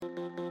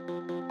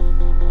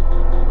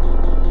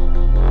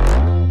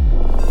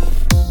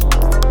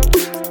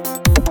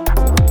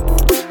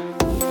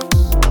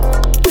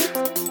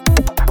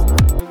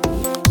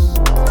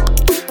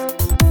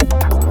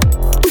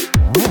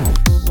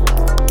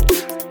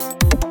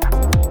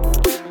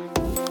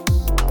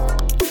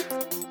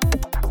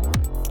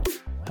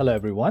Hello,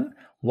 everyone.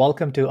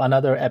 Welcome to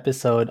another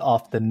episode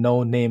of the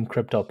No Name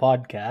Crypto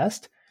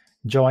Podcast.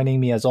 Joining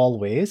me, as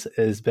always,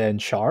 is Ben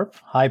Sharp.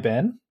 Hi,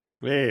 Ben.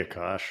 Hey,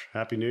 Akash.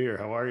 Happy New Year.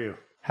 How are you?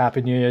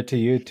 Happy New Year to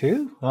you,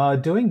 too.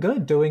 Doing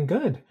good, doing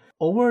good.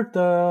 Over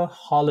the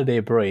holiday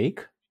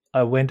break,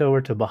 I went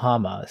over to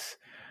Bahamas.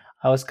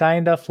 I was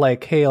kind of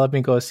like, hey, let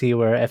me go see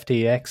where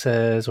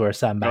FTX is, where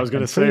Sam I was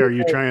going to Bankman-Fried say, are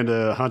you is. trying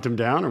to hunt him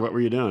down or what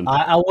were you doing?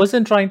 I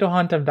wasn't trying to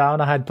hunt him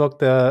down. I had booked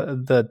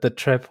the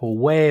trip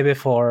way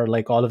before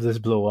like all of this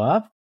blew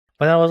up.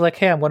 But I was like,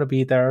 hey, I'm going to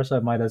be there, so I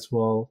might as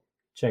well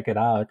check it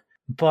out.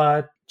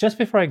 But just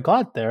before I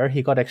got there,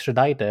 he got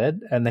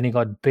extradited and then he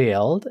got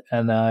bailed.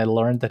 And I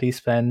learned that he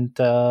spent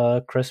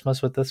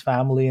Christmas with his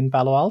family in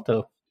Palo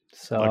Alto.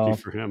 Lucky So,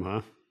 for him,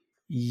 huh?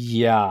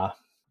 yeah.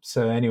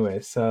 So, anyway,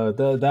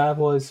 that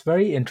was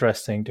very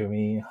interesting to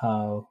me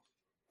how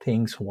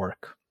things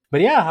work. But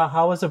yeah,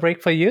 how was the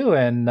break for you,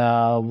 and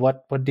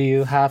what do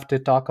you have to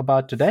talk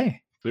about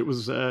today? It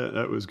was good.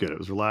 It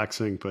was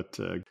relaxing, but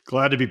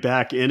glad to be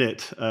back in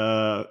it.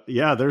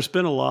 Yeah, there's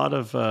been a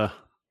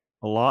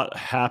lot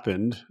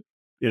happened.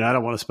 I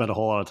don't want to spend a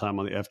whole lot of time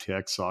on the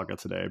FTX saga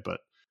today, but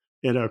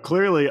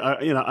clearly,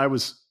 I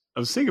was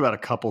thinking about a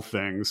couple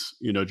things.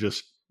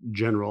 Just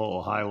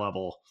general, high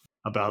level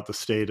about the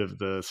state of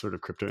the sort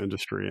of crypto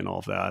industry and all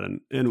of that.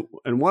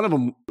 And one of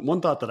them, one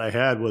thought that I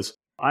had was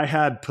I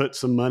had put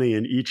some money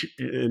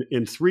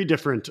in three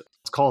different,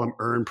 let's call them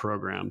earn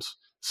programs.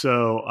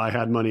 So I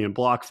had money in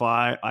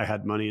BlockFi, I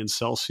had money in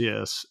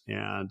Celsius,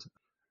 and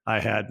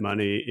I had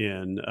money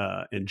in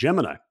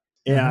Gemini.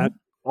 And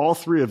all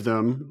three of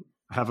them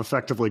have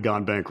effectively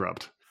gone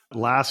bankrupt.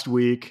 Last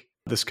week,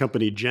 this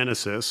company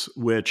Genesis,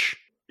 which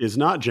is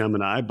not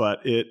Gemini,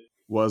 but it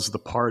was the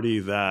party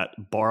that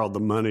borrowed the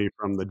money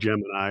from the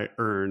Gemini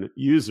Earn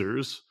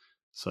users,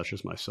 such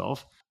as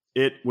myself,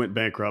 it went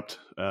bankrupt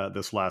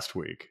this last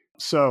week.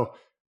 So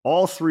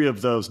all three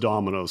of those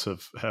dominoes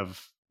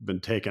have been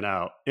taken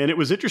out. And it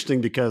was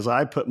interesting because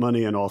I put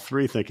money in all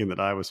three thinking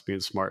that I was being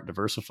smart,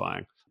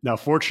 diversifying. Now,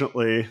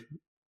 fortunately,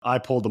 I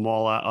pulled them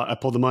all out. I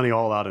pulled the money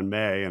all out in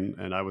May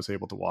and I was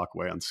able to walk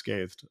away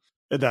unscathed.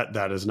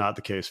 That is not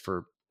the case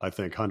for, I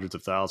think, hundreds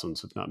of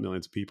thousands, if not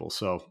millions of people.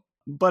 So,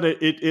 but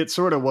it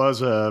sort of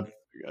was a,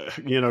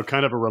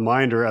 kind of a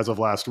reminder as of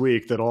last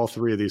week that all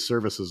three of these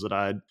services that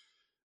I'd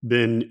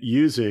been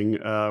using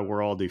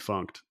were all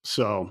defunct.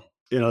 So,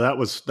 that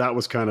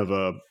was kind of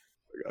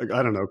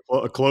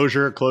a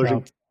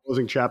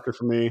closing chapter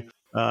for me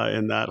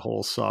in that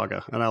whole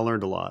saga. And I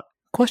learned a lot.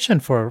 Question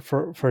for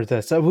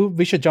this.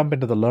 We should jump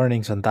into the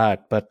learnings on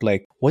that. But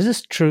like, was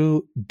this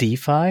true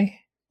DeFi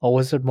or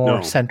was it more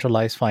No.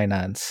 centralized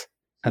finance?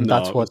 And No,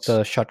 that's what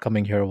the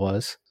shortcoming here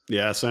was.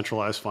 Yeah,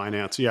 centralized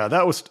finance. Yeah,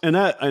 that was, and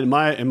that in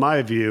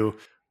my view,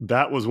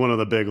 that was one of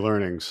the big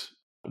learnings,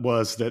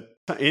 was that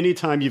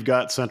anytime you've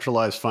got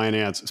centralized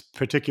finance,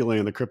 particularly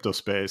in the crypto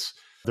space,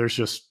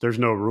 there's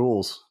no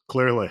rules,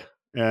 clearly,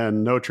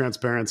 and no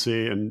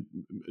transparency and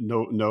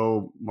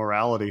no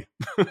morality.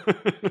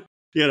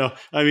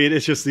 I mean,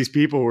 it's just these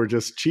people were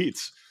just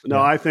cheats. No,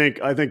 yeah. I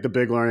think the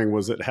big learning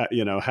was that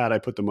had I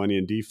put the money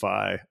in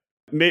DeFi,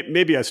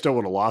 maybe I still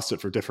would have lost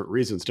it for different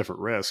reasons,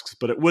 different risks,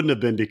 but it wouldn't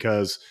have been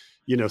because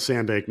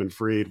Sam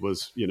Bankman-Fried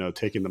was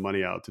taking the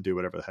money out to do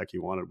whatever the heck he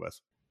wanted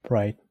with.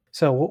 Right.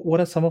 So what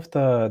are some of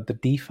the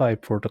DeFi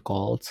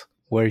protocols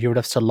where you would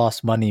have still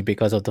lost money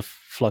because of the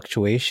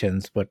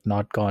fluctuations, but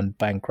not gone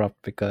bankrupt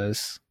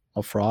because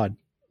of fraud?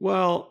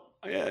 Well,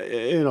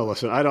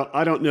 listen,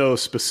 I don't know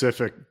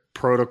specific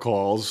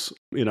protocols.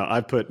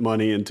 I put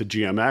money into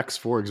GMX,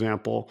 for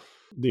example.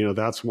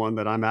 That's one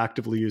that I'm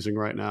actively using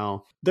right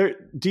now.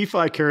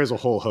 DeFi carries a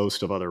whole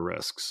host of other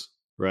risks,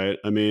 right?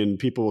 I mean,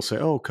 people will say,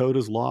 oh, code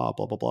is law,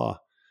 blah, blah, blah.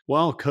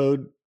 Well,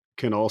 code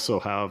can also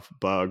have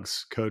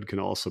bugs. Code can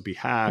also be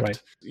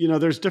hacked. Right.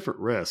 There's different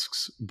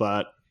risks,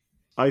 but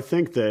I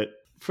think that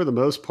for the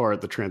most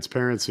part, the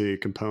transparency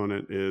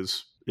component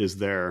is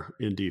there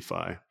in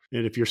DeFi.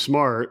 And if you're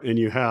smart and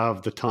you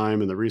have the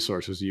time and the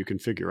resources, you can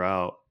figure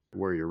out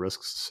where your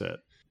risks sit,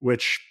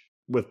 which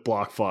with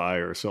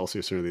BlockFi or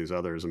Celsius or any of these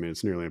others, I mean,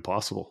 it's nearly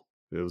impossible.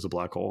 It was a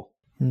black hole.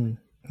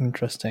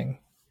 Interesting.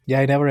 Yeah,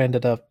 I never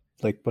ended up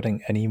like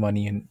putting any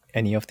money in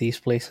any of these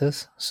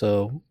places.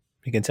 So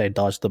you can say I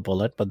dodged the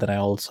bullet, but then I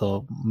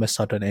also missed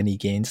out on any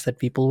gains that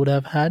people would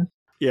have had.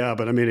 Yeah,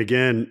 but I mean,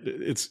 again,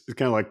 it's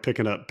kind of like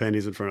picking up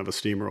pennies in front of a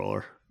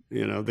steamroller.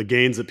 The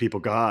gains that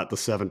people got, the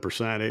 7%,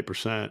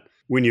 8%,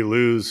 when you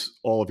lose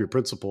all of your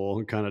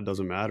principal, it kind of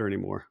doesn't matter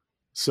anymore.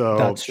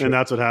 So, and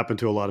that's what happened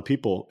to a lot of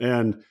people.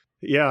 And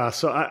yeah,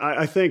 so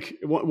I think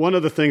one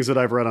of the things that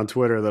I've read on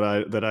Twitter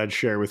that I'd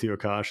share with you,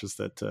 Akash, is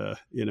that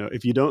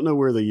if you don't know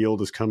where the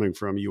yield is coming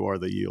from, you are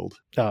the yield.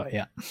 Oh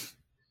yeah,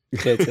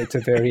 it's a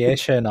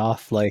variation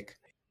of like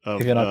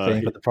if you're not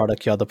paying for the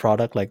product, you're the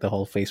product, like the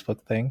whole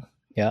Facebook thing.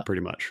 Yeah,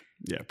 pretty much.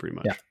 Yeah, pretty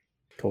much. Yeah,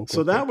 cool.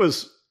 So that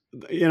was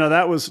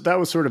that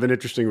was sort of an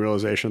interesting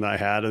realization that I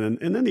had,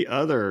 and then the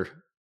other,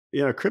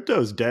 crypto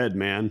is dead,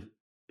 man.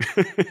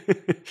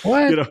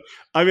 What?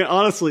 I mean,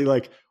 honestly,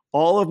 like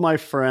all of my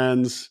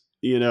friends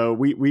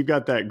we've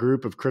got that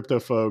group of crypto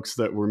folks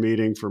that we're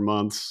meeting for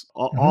months.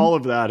 All Mm-hmm.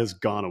 of that has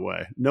gone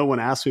away. No one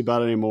asks me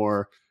about it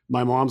anymore.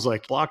 My mom's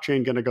like,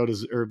 blockchain going to go to,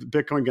 or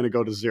Bitcoin going to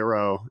go to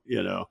zero.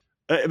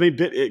 I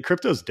mean,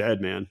 crypto's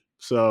dead, man.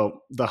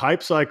 So the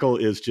hype cycle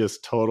is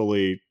just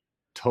totally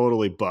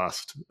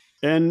bust.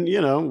 And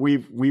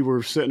we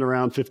were sitting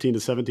around $15,000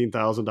 to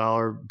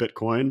 $17,000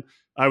 Bitcoin.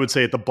 I would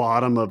say at the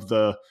bottom of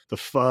the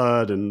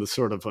FUD and the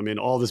sort of, I mean,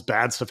 all this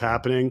bad stuff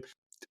happening.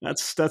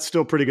 That's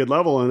still pretty good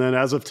level. And then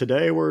as of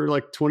today, we're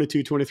like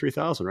 22,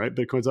 23,000, right?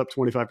 Bitcoin's up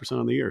 25%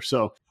 on the year.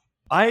 So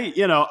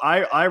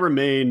I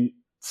remain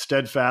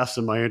steadfast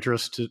in my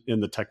interest in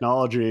the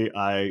technology.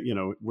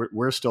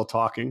 We're still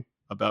talking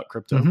about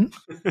crypto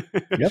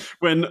Mm-hmm. Yep.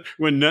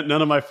 when none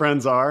of my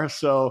friends are.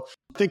 So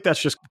I think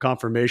that's just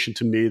confirmation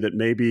to me that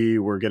maybe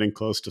we're getting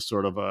close to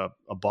sort of a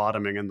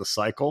bottoming in the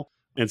cycle.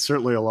 And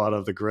certainly a lot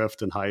of the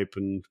grift and hype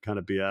and kind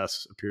of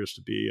BS appears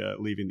to be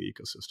leaving the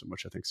ecosystem,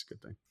 which I think is a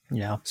good thing.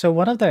 Yeah. So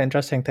one of the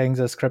interesting things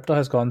is crypto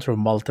has gone through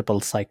multiple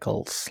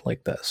cycles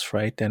like this,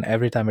 right? And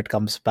every time it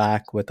comes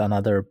back with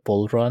another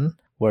bull run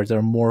where there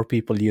are more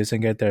people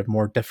using it, there are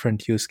more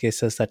different use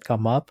cases that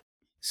come up.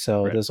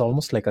 So Right. there's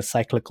almost like a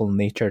cyclical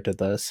nature to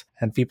this.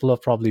 And people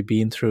have probably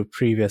been through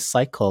previous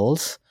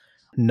cycles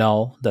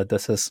know that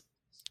this is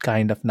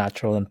kind of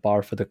natural and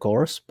par for the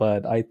course.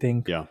 But I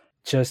think Yeah.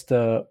 just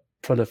the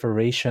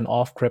proliferation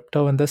of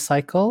crypto in this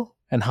cycle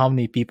and how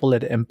many people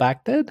it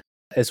impacted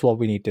is what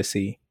we need to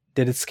see.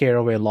 Did it scare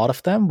away a lot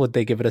of them? Would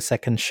they give it a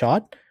second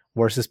shot?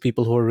 Versus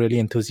people who are really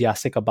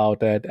enthusiastic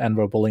about it and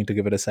were willing to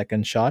give it a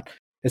second shot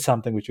is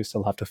something which we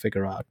still have to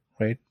figure out,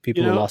 right?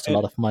 People who lost a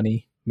lot of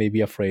money may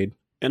be afraid.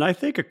 And I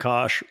think,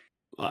 Akash,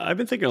 I've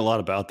been thinking a lot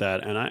about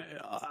that. And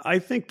I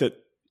think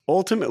that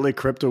ultimately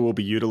crypto will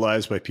be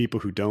utilized by people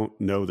who don't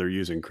know they're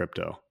using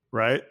crypto,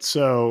 right?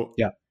 So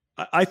yeah,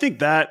 I think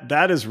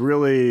that is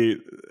really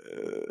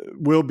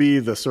will be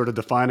the sort of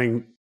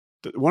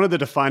one of the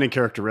defining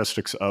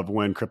characteristics of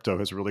when crypto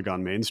has really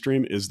gone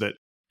mainstream is that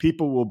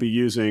people will be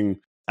using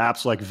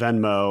apps like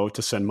Venmo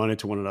to send money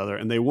to one another,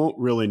 and they won't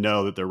really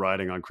know that they're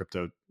riding on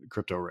crypto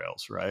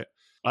rails, right?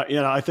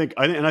 I think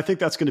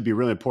that's going to be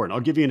really important.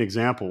 I'll give you an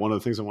example. One of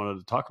the things I wanted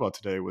to talk about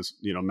today was,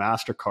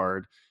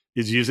 MasterCard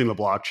is using the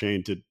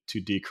blockchain to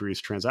decrease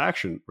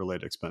transaction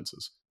related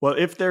expenses. Well,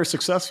 if they're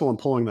successful in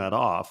pulling that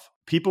off,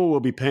 people will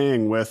be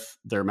paying with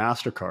their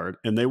MasterCard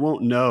and they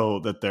won't know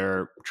that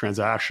their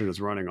transaction is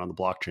running on the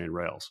blockchain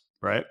rails,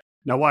 right?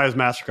 Now, why is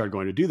MasterCard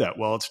going to do that?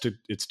 Well, it's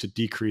to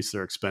decrease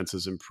their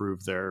expenses,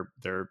 improve their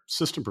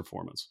system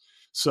performance.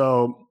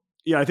 So,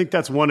 yeah, I think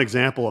that's one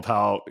example of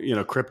how,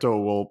 crypto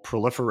will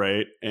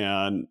proliferate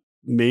and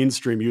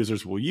mainstream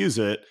users will use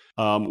it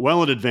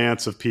well in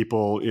advance of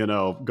people,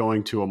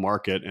 going to a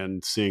market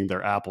and seeing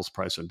their apples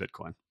price in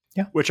Bitcoin.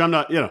 Yeah. Which I'm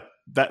not,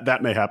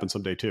 that may happen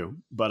someday too.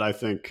 But I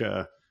think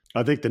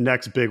the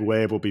next big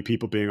wave will be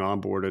people being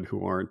onboarded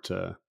who aren't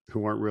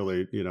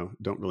really,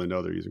 don't really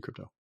know they're using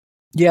crypto.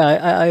 Yeah,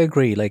 I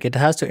agree. Like it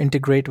has to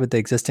integrate with the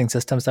existing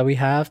systems that we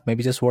have,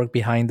 maybe just work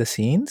behind the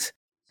scenes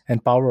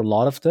and power a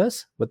lot of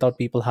this without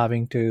people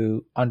having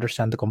to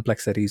understand the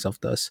complexities of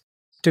this.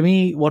 To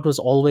me, what was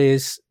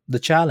always the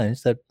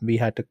challenge that we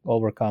had to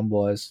overcome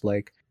was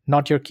like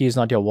not your keys,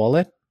 not your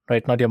wallet,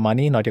 right? Not your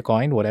money, not your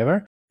coin,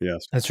 whatever.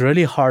 Yes. It's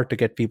really hard to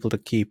get people to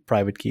keep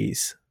private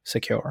keys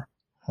secure,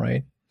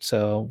 right?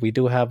 So we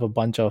do have a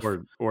bunch of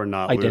or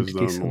not identity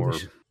lose them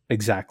solutions.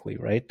 Exactly,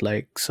 right?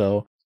 Like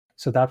so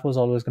that was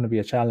always going to be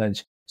a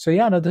challenge. So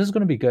yeah, no, this is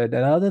going to be good.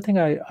 Another thing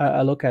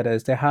I look at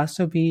is there has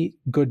to be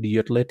good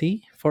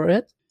utility for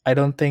it. I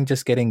don't think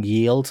just getting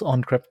yields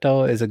on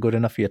crypto is a good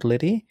enough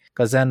utility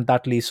because then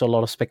that leads to a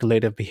lot of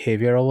speculative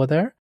behavior over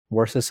there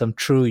versus some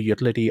true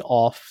utility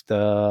of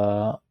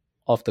the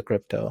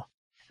crypto.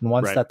 And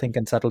once Right. that thing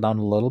can settle down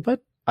a little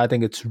bit, I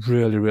think it's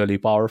really, really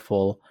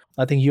powerful.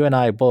 I think you and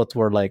I both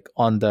were like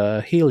on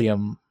the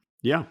Helium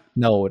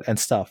node and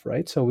stuff,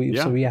 right? So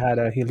we had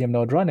a Helium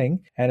node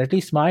running, and at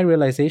least my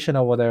realization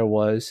over there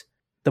was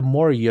the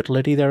more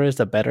utility there is,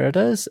 the better it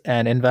is.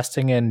 And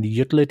investing in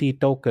utility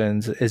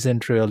tokens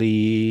isn't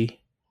really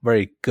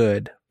very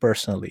good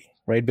personally,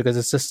 right? Because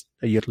it's just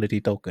a utility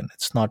token.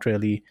 It's not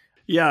really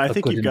I a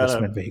think good you've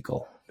investment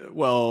vehicle.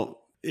 Well,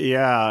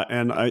 yeah.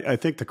 And I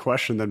think the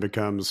question then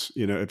becomes,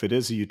 if it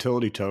is a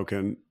utility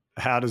token,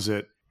 how does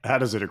it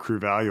accrue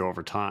value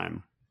over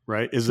time?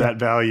 Right? Is that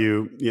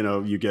value,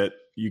 you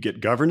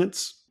get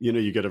governance,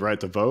 you get a right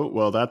to vote.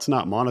 Well, that's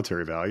not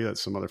monetary value.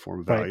 That's some other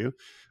form of value. Right.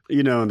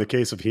 In the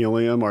case of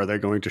Helium, are they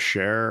going to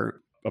share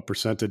a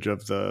percentage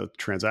of the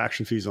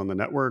transaction fees on the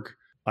network,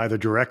 either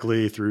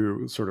directly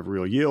through sort of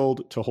real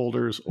yield to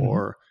holders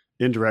or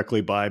indirectly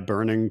by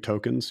burning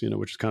tokens,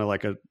 which is kind of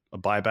like a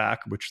buyback,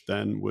 which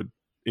then would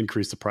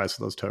increase the price of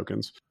those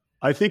tokens.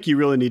 I think you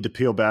really need to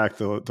peel back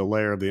the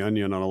layer of the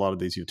onion on a lot of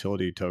these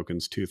utility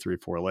tokens, 2, 3,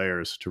 4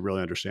 layers to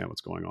really understand what's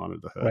going on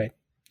at the hood. Right.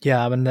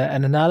 Yeah. I mean,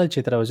 an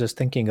analogy that I was just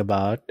thinking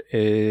about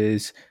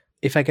is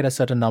if I get a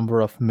certain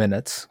number of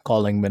minutes,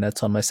 calling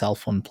minutes on my cell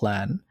phone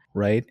plan,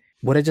 right?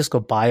 would I just go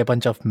buy a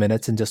bunch of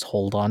minutes and just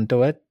hold on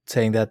to it,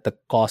 saying that the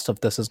cost of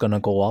this is going to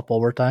go up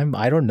over time?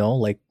 I don't know.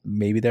 Like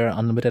maybe there are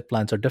unlimited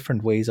plans or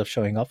different ways of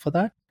showing up for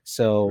that.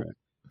 So Right.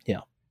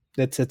 yeah,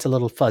 it's a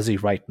little fuzzy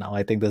right now.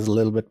 I think there's a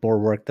little bit more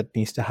work that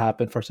needs to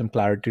happen for some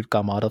clarity to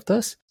come out of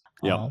this.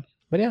 Yep.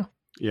 But yeah,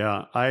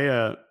 Yeah.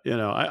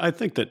 I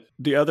think that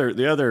the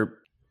other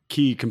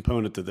key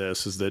component to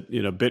this is that,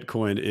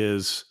 Bitcoin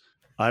is,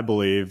 I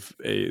believe,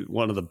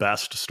 one of the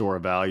best store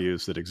of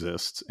values that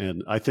exists.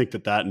 And I think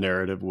that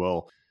narrative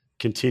will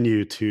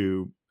continue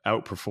to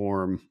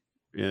outperform,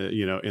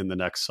 in the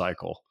next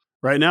cycle.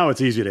 Right now,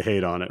 it's easy to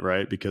hate on it,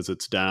 right? Because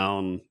it's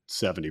down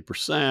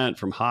 70%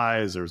 from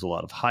highs. There's a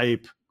lot of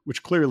hype,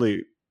 which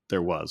clearly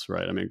there was,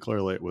 right? I mean,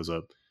 clearly it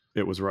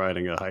was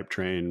riding a hype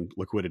train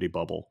liquidity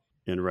bubble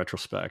in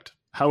retrospect.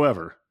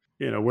 However,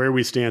 where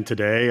we stand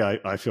today,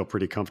 I feel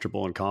pretty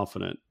comfortable and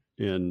confident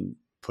in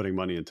putting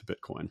money into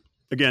Bitcoin.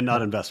 Again,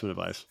 not yeah. investment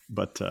advice,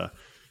 but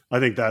I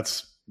think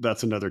that's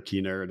another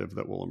key narrative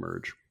that will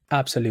emerge.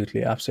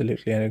 Absolutely,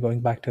 absolutely. And going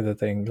back to the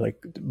thing, like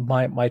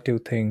my two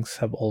things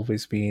have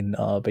always been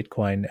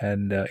Bitcoin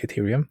and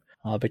Ethereum.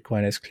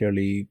 Bitcoin is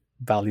clearly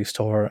value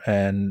store,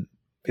 and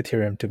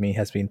Ethereum to me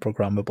has been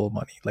programmable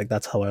money. Like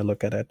that's how I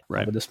look at it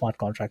Right. with the smart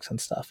contracts and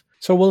stuff.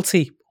 So we'll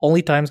see.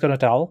 Only time's gonna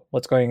tell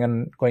what's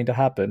going to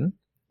happen.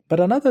 But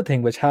another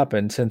thing which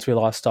happened since we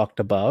last talked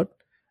about,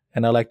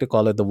 and I like to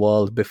call it the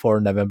world before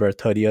November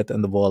 30th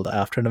and the world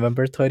after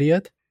November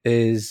 30th,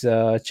 is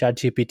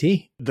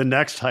ChatGPT. The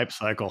next hype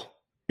cycle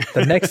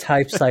The next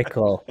hype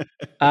cycle.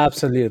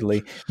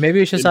 Absolutely. Maybe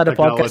we should in start a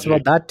podcast technology.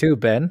 about that too,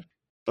 Ben.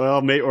 Well,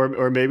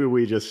 or maybe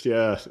we just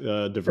diverge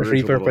a little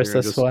Repurpose here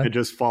and this one.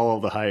 just follow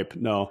the hype.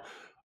 No,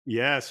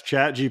 yes,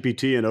 Chat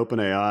GPT and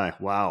OpenAI.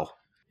 Wow,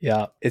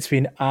 Yeah, it's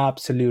been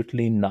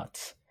absolutely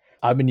nuts.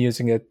 I've been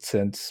using it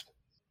since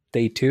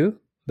day two.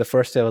 The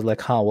first day I was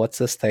like, huh, what's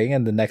this thing?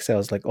 And the next day I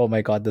was like, oh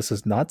my God, this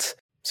is nuts.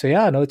 So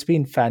yeah, no, it's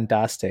been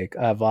fantastic.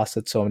 I've asked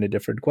it so many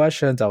different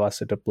questions. I've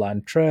asked it to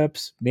plan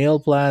trips, meal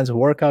plans,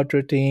 workout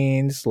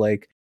routines.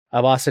 Like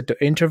I've asked it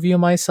to interview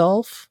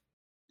myself.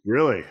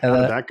 really? And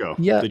How did that go?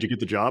 yeah, Did you get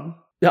the job?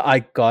 yeah, I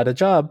got a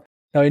job.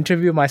 Now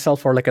interview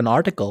myself for like an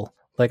article.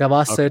 Like I've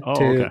asked Okay. it Oh,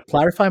 to okay.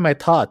 clarify my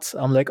thoughts.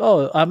 I'm like,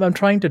 oh, I'm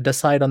trying to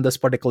decide on this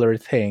particular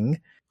thing.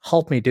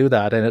 Help me do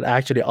that. And it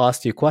actually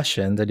asks you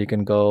questions and you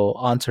can go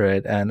answer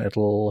it and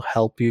it'll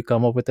help you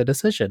come up with a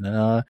decision.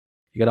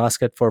 You can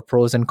ask it for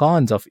pros and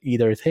cons of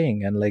either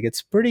thing. And like,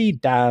 it's pretty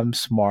damn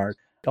smart.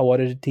 I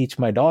wanted to teach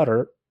my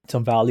daughter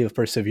some value of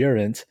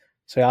perseverance.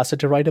 So I asked her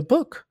to write a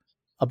book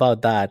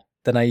about that.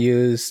 Then I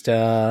used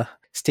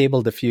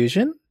Stable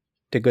Diffusion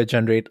to go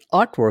generate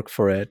artwork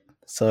for it.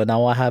 So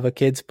now I have a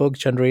kid's book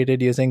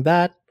generated using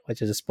that,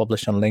 which is just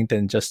published on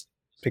LinkedIn just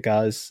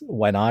because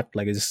why not?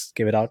 Like I just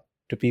give it out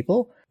to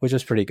people, which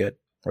is pretty good,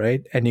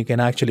 right? And you can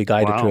actually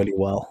guide it Wow. really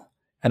well.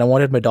 And I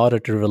wanted my daughter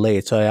to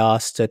relate. So I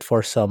asked it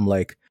for some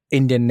like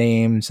Indian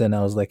names and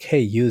I was like, hey,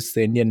 use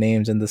the Indian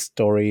names in the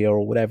story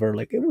or whatever.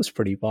 Like it was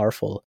pretty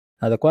powerful.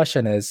 Now the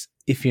question is,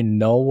 if you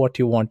know what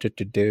you wanted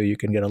to do, you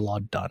can get a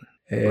lot done.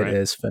 It Right.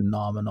 is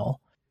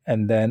phenomenal.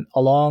 And then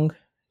along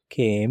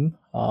came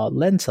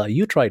Lensa.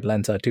 You tried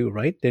Lensa too,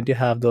 right? Didn't you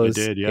have I those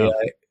did. Yeah.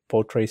 AI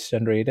portraits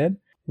generated?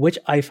 Which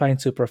I find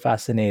super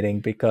fascinating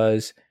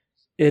because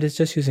it is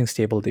just using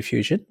Stable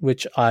Diffusion,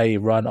 which I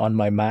run on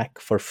my Mac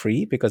for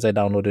free because I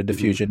downloaded Hmm.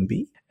 Diffusion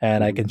B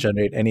and I Hmm. can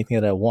generate anything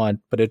that I want,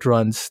 but it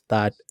runs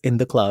that in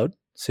the cloud.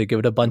 So you give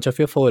it a Yep. bunch of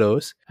your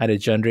photos and it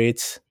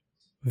generates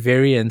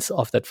variants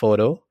of that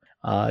photo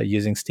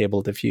using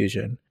Stable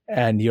Diffusion.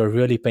 And you're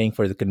really paying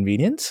for the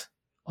convenience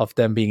of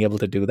them being able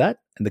to do that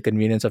and the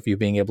convenience of you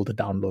being able to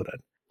download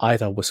it. I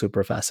thought was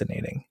super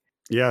fascinating.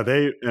 Yeah,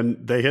 they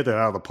hit that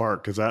out of the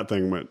park because that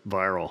thing went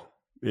viral.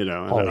 And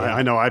Oh, I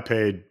yeah. know I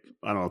paid,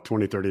 I don't know,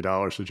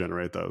 $20-$30 to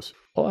generate those.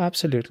 Oh,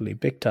 absolutely.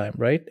 Big time,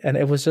 right? And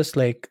it was just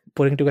like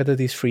putting together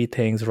these free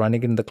things,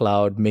 running in the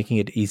cloud, making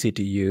it easy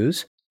to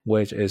use,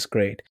 which is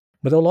great.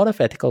 But there are a lot of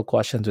ethical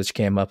questions which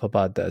came up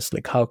about this.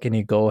 Like, how can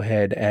you go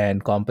ahead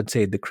and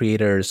compensate the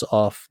creators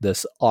of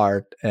this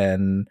art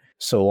and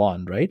so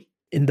on, right?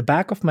 In the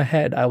back of my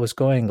head, I was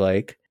going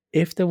like,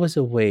 if there was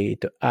a way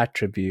to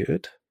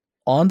attribute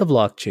on the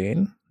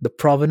blockchain the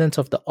provenance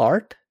of the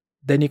art,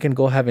 then you can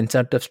go have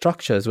incentive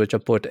structures which are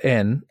put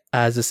in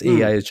as this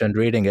AI Hmm. is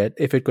generating it.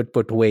 If it could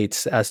put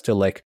weights as to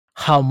like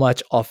how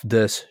much of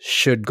this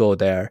should go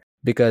there.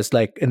 Because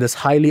like in this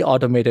highly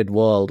automated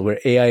world where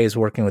AI is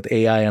working with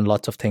AI and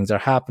lots of things are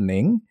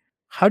happening,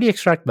 how do you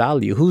extract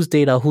value? Whose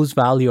data, whose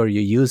value are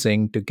you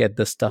using to get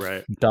this stuff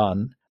Right.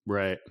 done?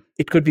 Right.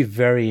 It could be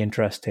very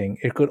interesting.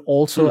 It could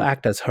also Hmm.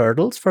 act as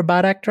hurdles for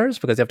bad actors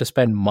because you have to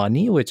spend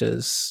money, which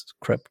is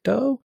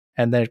crypto.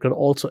 And then it could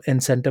also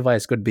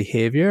incentivize good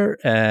behavior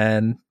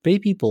and pay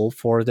people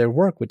for their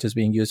work, which is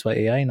being used by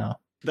AI now.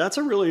 That's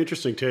a really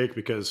interesting take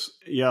because,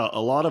 yeah,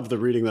 a lot of the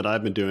reading that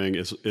I've been doing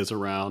is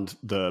around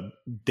the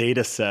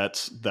data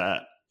sets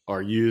that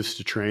are used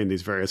to train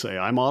these various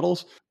AI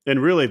models.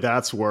 And really,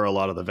 that's where a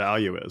lot of the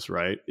value is,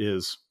 right?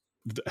 Is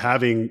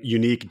having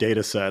unique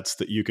data sets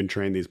that you can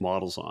train these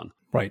models on.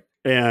 Right.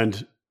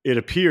 And it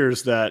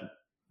appears that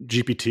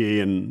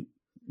GPT and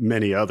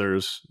many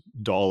others,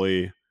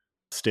 Dolly,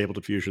 Stable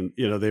Diffusion,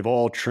 they've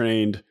all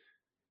trained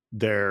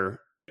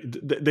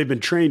they've been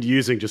trained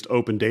using just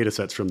open data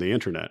sets from the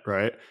internet,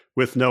 right?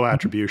 With no Mhm.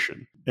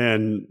 attribution.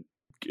 And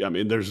I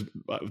mean, there's,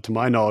 to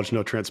my knowledge,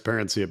 no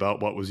transparency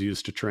about what was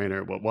used to train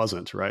or what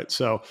wasn't, right?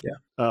 So,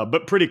 Yeah.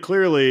 but pretty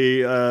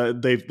clearly,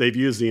 they've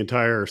used the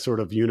entire sort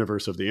of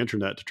universe of the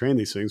internet to train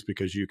these things,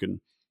 because you can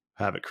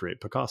have it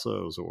create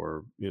Picassos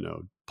or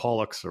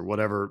Pollocks or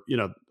whatever,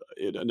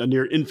 a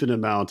near infinite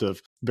amount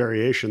of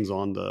variations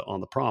on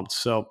the prompts.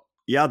 So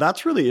yeah,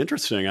 that's really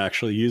interesting.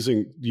 Actually,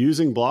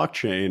 using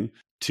blockchain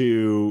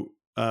to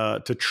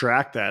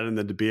track that, and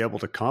then to be able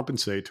to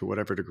compensate to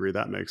whatever degree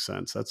that makes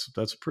sense.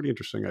 That's a pretty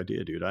interesting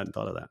idea, dude. I hadn't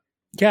thought of that.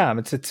 Yeah,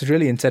 it's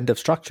really incentive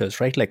structures,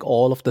 right? Like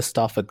all of the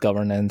stuff with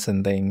governance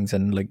and things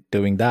and like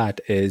doing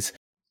that is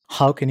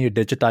how can you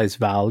digitize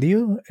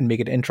value and make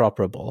it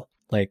interoperable?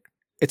 Like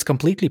it's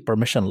completely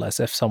permissionless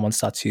if someone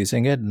starts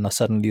using it and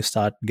suddenly you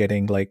start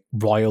getting like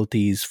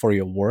royalties for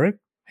your work.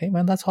 Hey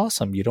man, that's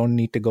awesome. You don't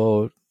need to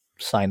go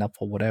sign up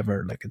for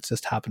whatever. Like it's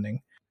just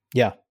happening.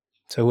 Yeah.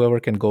 So whoever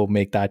can go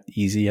make that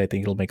easy, I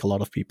think it'll make a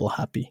lot of people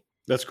happy.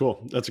 That's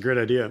cool. That's a great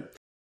idea.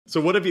 So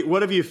what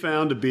have you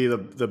found to be the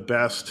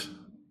best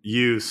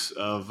use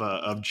of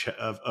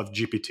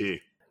GPT?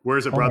 Where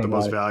has it Oh brought my the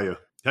most God. value?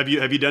 Have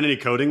you done any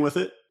coding with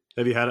it?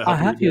 Have you had it I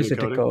helping you have do any used it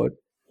to coding? code.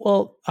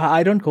 Well,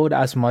 I don't code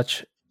as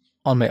much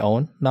on my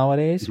own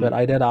nowadays, but Hmm.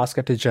 I did ask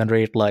it to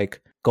generate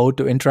like code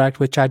to interact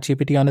with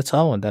ChatGPT on its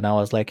own. Then I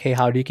was like, hey,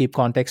 how do you keep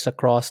context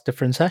across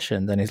different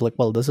sessions? And he's like,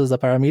 well, this is the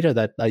parameter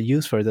that I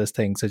use for this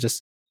thing. So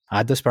just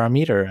add this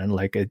parameter and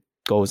like it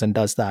goes and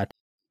does that.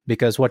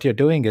 Because what you're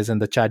doing is in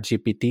the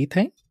ChatGPT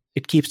thing,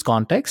 it keeps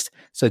context.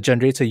 So it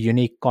generates a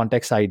unique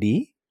context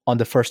ID on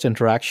the first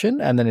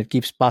interaction, and then it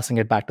keeps passing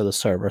it back to the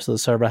server. So the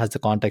server has the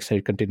context and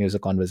it continues the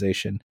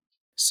conversation.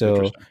 So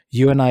Interesting.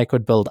 you and I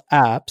could build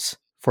apps,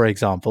 for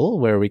example,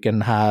 where we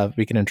can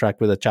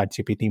interact with a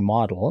ChatGPT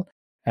model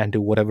and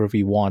do whatever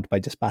we want by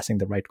just passing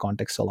the right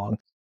context along,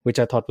 which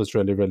I thought was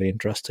really, really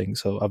interesting.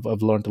 So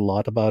I've learned a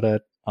lot about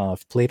it.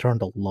 I've played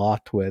around a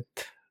lot with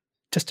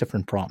just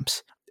different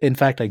prompts. In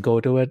fact, I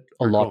go to it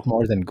a Very lot cool.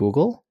 more than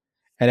Google.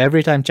 And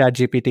every time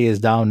ChatGPT is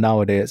down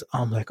nowadays,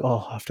 I'm like,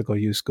 oh, I have to go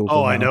use Google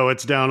Oh, I now. know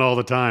it's down all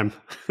the time.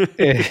 Which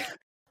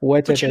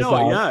But it is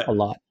down yeah, a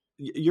lot.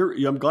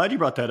 I'm glad you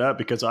brought that up,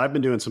 because I've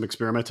been doing some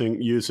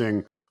experimenting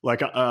using,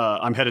 like,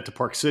 I'm headed to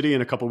Park City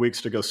in a couple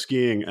weeks to go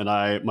skiing, and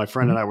my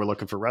friend Mhm. and I were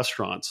looking for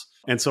restaurants,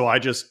 and so I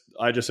just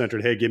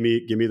entered, hey, give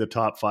me the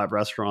top 5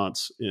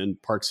 restaurants in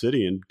Park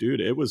City, and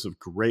dude, it was a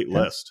great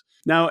Yeah. list.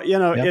 Now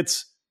Yeah.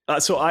 it's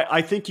so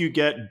I think you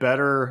get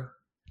better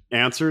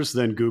answers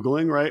than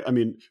Googling, right? I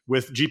mean,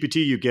 with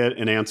GPT, you get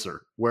an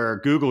answer, where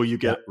Google, you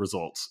Yeah. get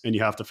results and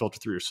you have to filter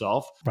through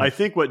yourself. I Right.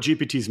 think what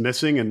GPT is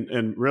missing,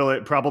 and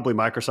really probably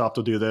Microsoft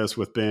will do this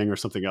with Bing or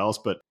something else,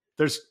 but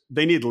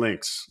they need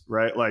links,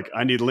 right? Like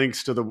I need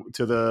links to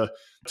the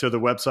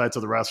websites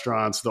of the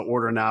restaurants, the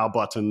order now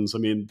buttons. I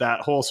mean,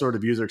 that whole sort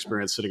of user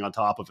experience sitting on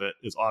top of it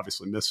is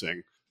obviously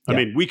missing. I Yeah.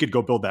 mean, we could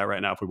go build that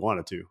right now if we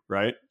wanted to,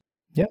 right?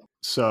 Yeah.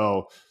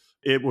 So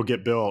it will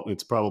get built, and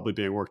it's probably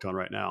being worked on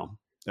right now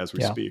as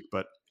we Yeah. speak.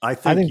 But I I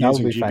think think that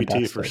would using be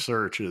GPT for fantastic.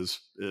 search is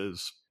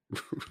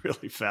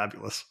really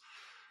fabulous.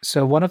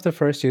 So one of the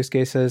first use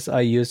cases I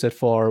used it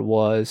for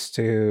was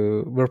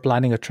we're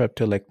planning a trip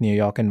to like New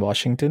York and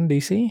Washington,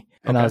 DC.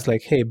 And I Okay. was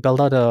like, hey, build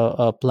out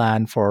a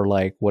plan for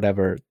like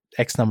whatever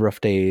X number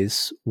of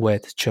days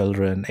with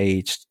children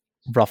aged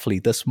roughly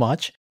this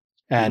much.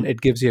 And Mhm.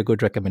 it gives you a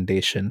good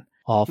recommendation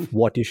of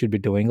what you should be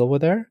doing over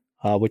there,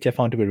 which I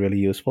found to be really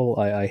useful.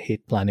 I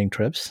hate planning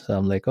trips. So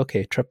I'm like,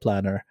 okay, trip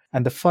planner.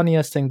 And the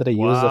funniest thing that I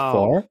used it Wow.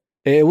 for,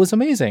 it was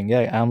amazing.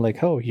 Yeah, I'm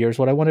like, oh, here's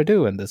what I want to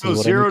do, and this So is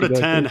what I need zero to to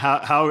go ten, do.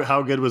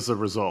 how good was the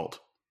result?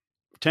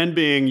 10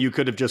 being you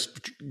could have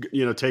just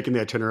taken the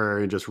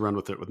itinerary and just run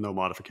with it with no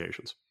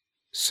modifications.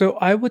 So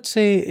I would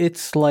say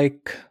it's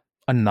like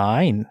a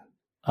 9.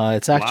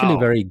 It's actually Wow.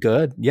 very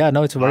good. Yeah,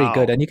 no, it's very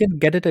good. Wow. And you can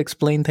get it to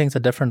explain things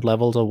at different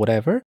levels or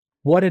whatever.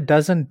 What it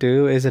doesn't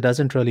do is it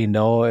doesn't really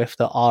know if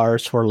the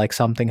hours for like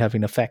something have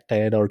been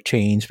affected or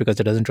changed because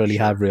it doesn't really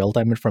have Sure. real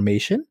time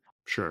information.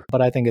 Sure.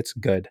 But I think it's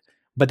good.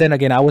 But then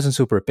again, I wasn't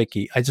super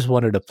picky. I just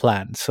wanted a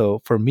plan.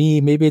 So for me,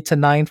 maybe it's a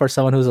 9. For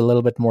someone who's a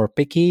little bit more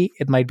picky,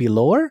 it might be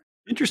lower.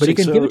 But you Interesting.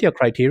 can give So it your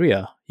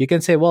criteria. You can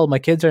say, well, my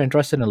kids are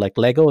interested in like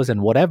Legos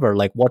and whatever.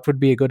 Like, what would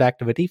be a good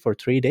activity for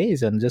 3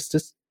 days? And just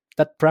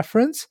that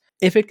preference.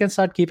 If it can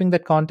start keeping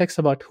that context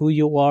about who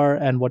you are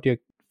and what your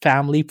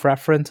family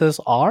preferences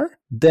are,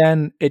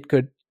 then it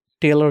could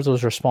tailor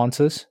those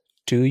responses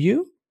to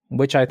you,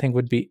 which I think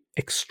would be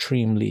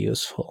extremely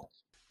useful.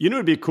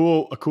 it'd be a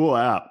cool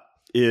app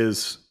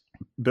is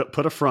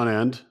put a front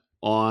end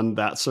on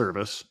that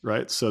service,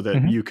 right? So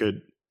that Hmm. you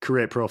could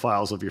create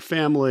profiles of your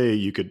family,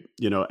 you could,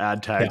 add Yeah.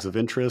 tags of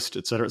interest,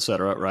 et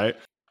cetera, right?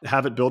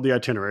 Have it build the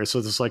itinerary. So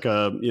it's like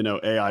a,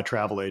 AI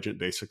travel agent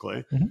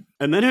basically. Hmm.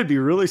 And then it'd be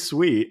really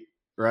sweet,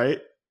 right?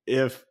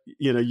 If,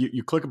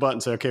 you click a button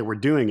and say, okay, we're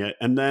doing it.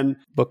 And then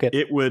Book it.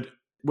 it would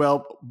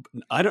Well,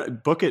 I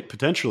don't book it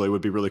potentially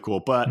would be really cool,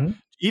 but Hmm?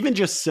 even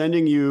just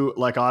sending you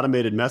like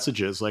automated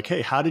messages like,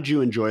 "Hey, how did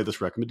you enjoy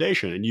this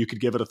recommendation?" And you could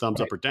give it a thumbs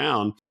up Right. or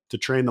down to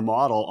train the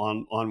model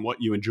on what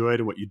you enjoyed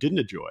and what you didn't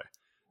enjoy.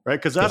 Right?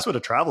 Because Yeah. that's what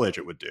a travel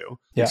agent would do,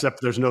 Yeah.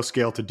 except there's no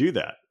scale to do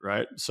that,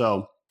 right?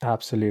 So,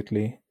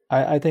 Absolutely.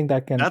 I think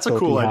that can that's a cool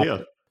totally idea.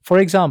 happen. For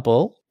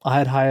example, I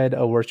had hired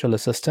a virtual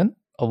assistant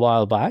a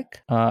while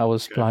back. I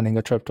was Okay. planning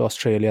a trip to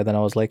Australia. Then I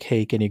was like,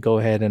 hey, can you go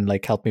ahead and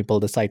like help me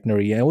build this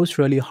itinerary? And it was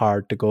really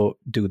hard to go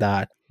do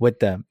that with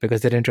them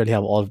because they didn't really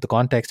have all of the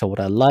context of what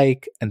I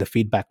like. And the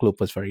feedback loop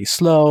was very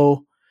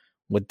slow.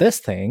 With this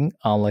thing,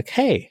 I'm like,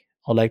 hey,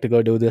 I'd like to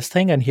go do this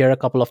thing. And here are a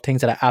couple of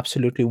things that I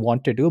absolutely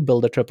want to do,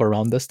 build a trip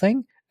around this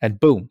thing. And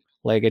boom,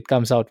 like it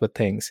comes out with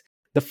things.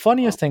 The Wow.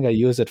 funniest thing I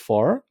used it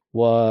for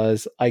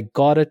was I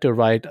got it to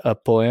write a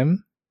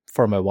poem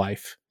for my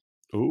wife.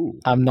 Ooh,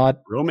 I'm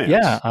not,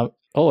 yeah, romance.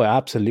 oh,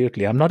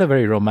 absolutely. I'm not a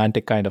very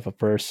romantic kind of a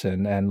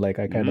person. And like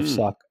I kind of Mm.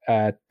 suck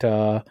at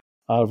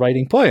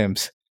writing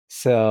poems.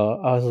 So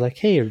I was like,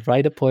 hey,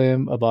 write a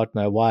poem about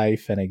my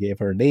wife. And I gave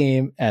her a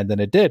name. And then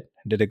it did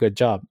a good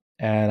job.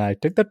 And I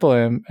took that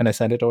poem and I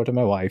sent it over to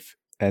my wife.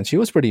 And she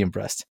was pretty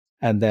impressed.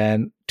 And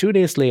then 2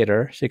 days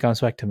later, she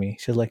comes back to me.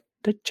 She's like,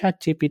 did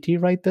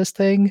ChatGPT write this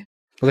thing?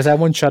 Because I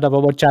won't shut up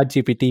about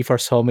ChatGPT for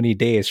so many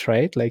days,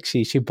 right? Like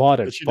she But she bought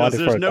knows it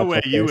for there's a no couple way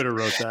of you days. would have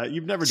wrote that.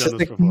 You've never done She's this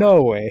like, before.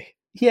 no way.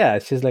 Yeah,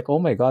 she's like, oh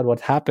my god, what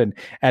happened?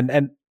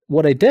 And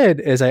what I did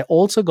is I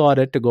also got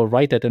it to go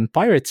write it in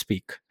pirate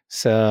speak.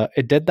 So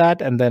it did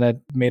that, and then it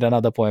made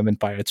another poem in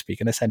pirate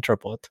speak, and I sent her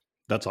both.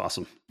 That's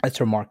awesome. It's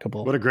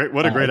remarkable. What a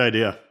great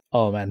idea.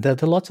 Oh man, there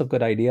are lots of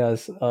good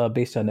ideas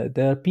based on it.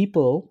 There are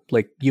people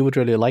like you would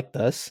really like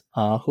this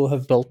who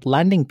have built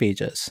landing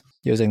pages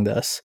using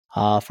this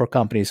for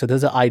companies. So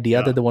there's an idea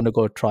Yeah. that they want to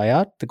go try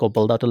out. They go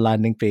build out a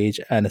landing page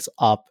and it's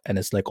up and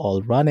it's like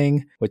all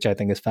running, which I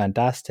think is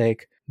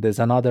fantastic. There's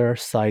another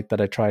site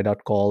that I tried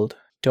out called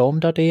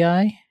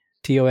Tome.ai,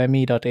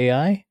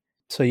 Tome.ai.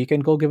 So you can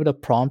go give it a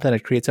prompt and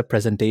it creates a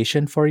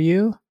presentation for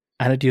you.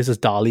 And it uses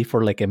DALI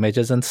for like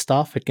images and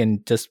stuff. It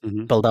can just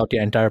Hmm. build out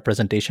your entire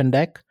presentation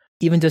deck.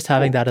 Even just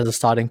having Cool. that as a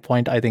starting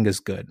point, I think is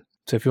good.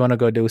 So if you want to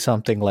go do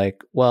something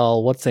like,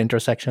 well, what's the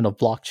intersection of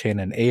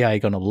blockchain and AI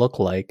going to look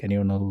like, and you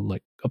want to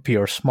like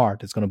appear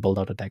smart, it's going to build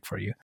out a deck for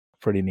you.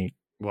 Pretty neat.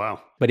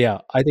 Wow. But yeah,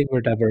 I think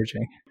we're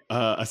diverging.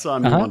 I saw a Uh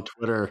meme huh. on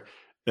Twitter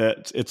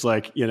that it's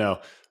like,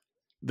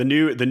 the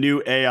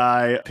new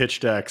AI pitch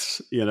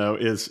decks,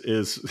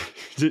 is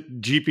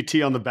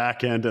GPT on the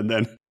back end and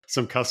then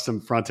some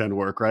custom front end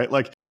work, right?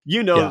 Like that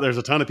Yeah, there's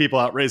a ton of people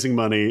out raising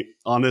money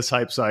on this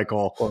hype of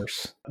cycle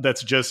course.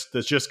 that's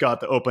just got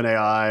the open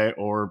AI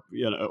or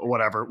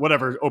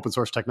whatever open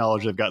source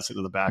technology they've got sitting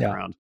in the Yeah,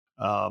 background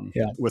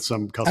yeah. with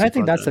some And I custom think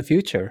front that's the end.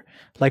 future.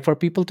 Like for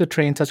people to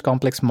train such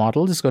complex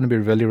models, it's going to be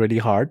really, really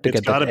hard to It's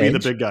get got that to be the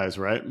edge. big guys,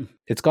 right?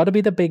 It's got to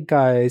be the big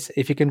guys.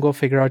 If you can go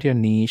figure out your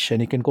niche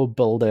and you can go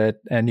build it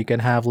and you can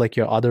have like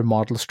your other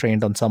models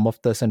trained on some of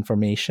this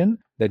information,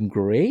 then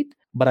great.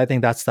 But I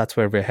think that's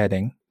where we're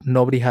heading.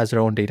 Nobody has their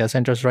own data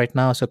centers right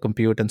now, so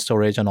compute and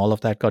storage and all of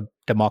that got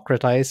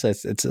democratized.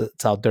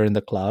 It's out there in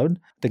the cloud.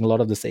 I think a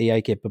lot of this AI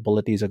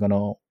capabilities are going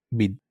to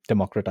be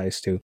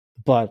democratized too.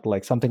 But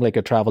like something like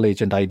a travel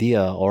agent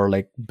idea or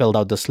like build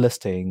out this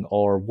listing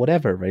or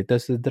whatever, right?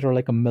 There are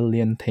like a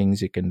million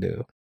things you can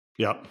do.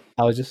 Yep.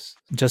 I was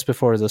just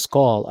before this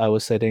call, I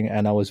was sitting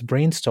and I was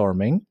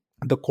brainstorming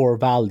the core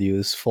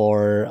values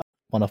for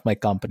one of my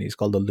companies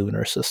called the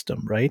Lunar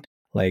System, right?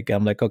 Like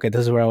I'm like, okay,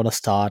 this is where I want to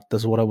start.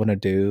 This is what I want to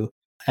do.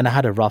 And I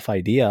had a rough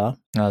idea.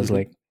 I was Hmm.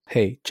 like,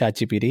 hey,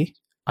 ChatGPT,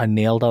 I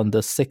nailed down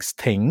the 6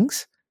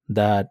 things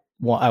that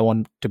I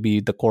want to be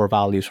the core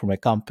values for my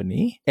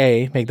company.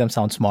 A, make them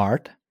sound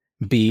smart.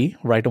 B,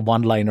 write a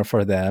one-liner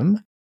for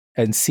them.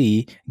 And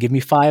C, give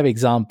me 5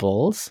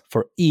 examples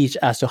for each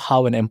as to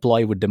how an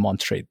employee would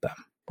demonstrate them,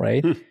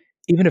 right? Hmm.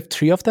 Even if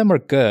 3 of them are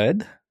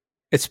good,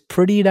 it's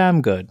pretty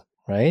damn good,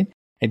 right?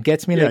 It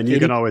gets me Yeah, like and you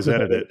can 80% always of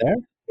the edit way it. there.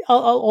 I'll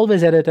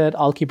always edit it.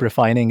 I'll keep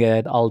refining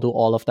it. I'll do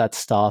all of that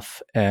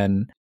stuff.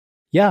 And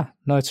yeah,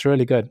 no, it's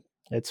really good.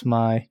 It's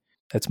my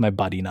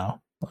buddy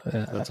now. I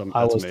That's was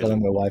amazing.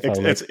 telling my wife, I was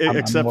like, I'm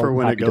Except more for than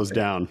when it happy to goes pay.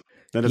 down,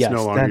 then it's no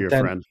Yes, longer then your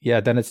then friend. yeah,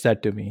 then it's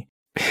dead to me.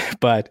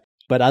 But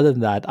other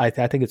than that, I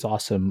think it's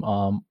awesome.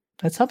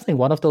 It's something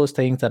one of those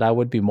things that I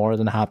would be more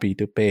than happy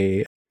to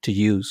pay to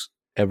use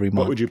every What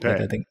month. would you Like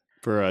pay I think,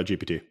 for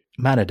GPT?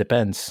 man, it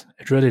depends.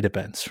 It really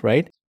depends,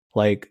 right?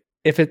 Like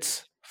if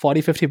it's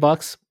 40, 50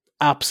 bucks,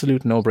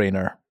 absolute no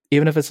brainer.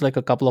 Even if it's like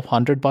a couple of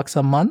 $100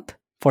 a month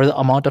for the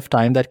amount of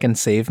time that can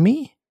save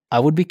me, I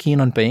would be keen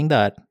on paying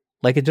that.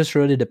 Like it just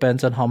really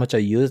depends on how much I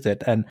used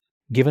it. And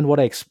given what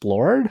I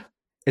explored,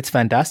 it's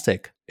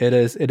fantastic. It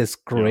is Yeah.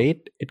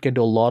 great. It can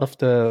do a lot of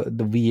the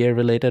VA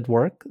related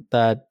work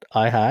that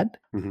I had.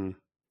 Hmm.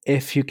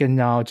 If you can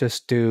now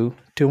just do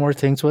 2 more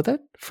things with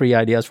it, free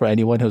ideas for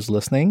anyone who's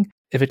listening.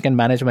 If it can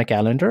manage my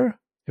calendar,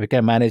 if it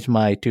can manage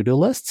my to-do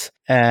lists,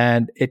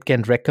 and it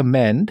can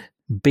recommend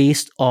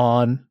based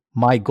on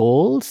my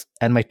goals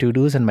and my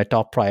to-dos and my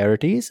top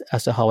priorities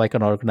as to how I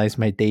can organize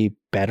my day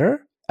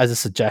better, as a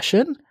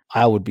suggestion,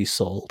 I would be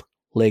sold.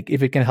 Like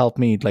if it can help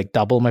me like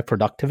double my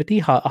productivity,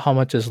 how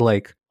much is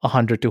like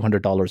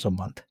 $100-$200 a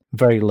month?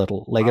 Very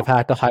little. Like if I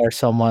had to hire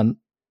someone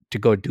to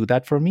go do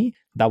that for me,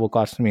 that would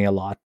cost me a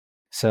lot.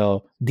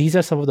 So these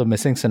are some of the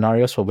missing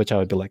scenarios for which I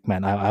would be like,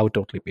 man, I would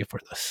totally pay for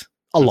this.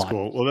 That's lot.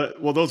 Cool.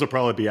 Well, those will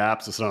probably be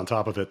apps that sit on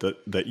top of it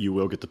that you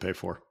will get to pay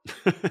for.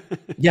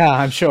 Yeah,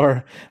 I'm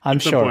sure.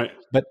 At some point.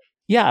 But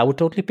yeah, I would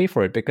totally pay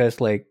for it because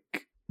like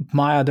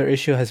my other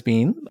issue has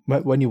been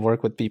when you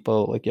work with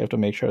people, like you have to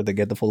make sure they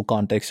get the full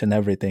context and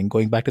everything.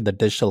 Going back to the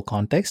digital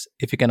context,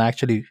 if you can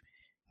actually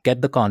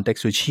get the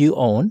context which you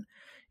own,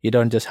 you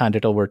don't just hand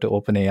it over to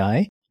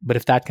OpenAI. But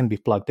if that can be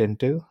plugged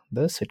into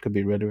this, it could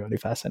be really, really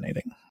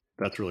fascinating.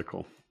 That's really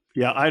cool.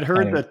 Yeah, I'd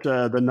heard that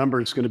the number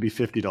is going to be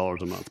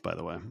 $50 a month, by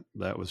the way.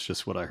 That was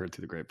just what I heard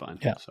through the grapevine.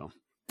 Yeah. So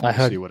I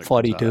heard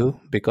 42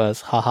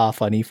 because haha,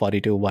 funny,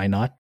 42, why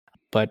not?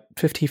 But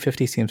 50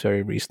 seems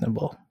very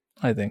reasonable,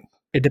 I think.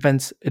 It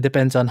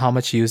depends on how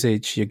much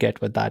usage you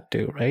get with that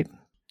too, right?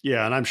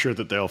 Yeah, and I'm sure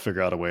that they'll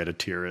figure out a way to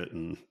tier it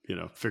and,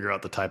 figure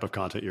out the type of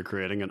content you're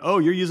creating. And, oh,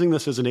 you're using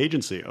this as an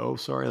agency. Oh,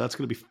 sorry, that's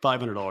going to be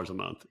 $500 a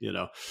month,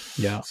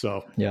 Yeah.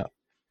 So yeah,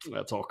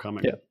 that's all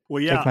coming. Yeah.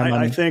 Well, yeah,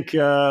 I think,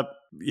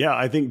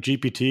 I think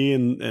GPT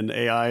and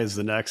AI is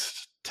the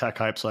next tech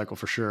hype cycle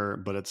for sure.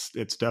 But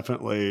it's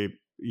definitely,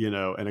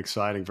 an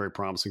exciting, very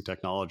promising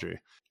technology,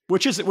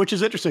 which is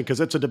interesting because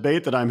it's a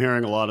debate that I'm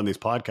hearing a lot in these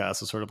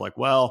podcasts. It's sort of like,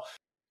 well,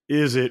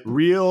 is it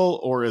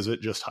real or is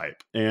it just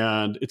hype?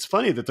 And it's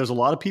funny that there's a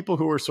lot of people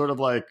who are sort of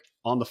like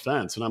on the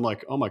fence. And I'm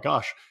like, oh my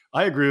gosh,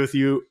 I agree with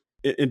you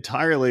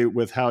entirely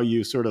with how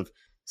you sort of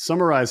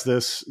summarize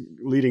this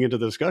leading into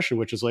the discussion,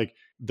 which is like,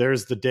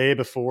 there's the day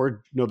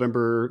before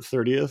November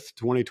 30th,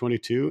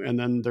 2022, and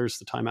then there's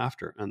the time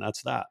after. And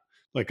that's that.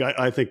 Like,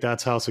 I think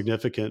that's how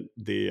significant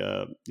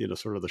the,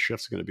 sort of the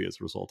shift's going to be as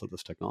a result of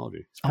this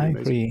technology. I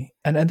agree.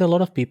 And there are a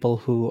lot of people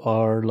who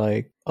are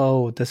like,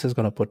 oh, this is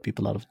going to put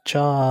people out of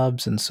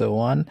jobs and so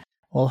on.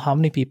 Well, how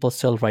many people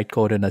still write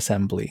code in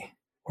assembly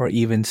or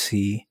even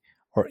C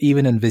or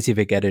even in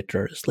WYSIWYG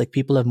editors? Like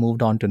people have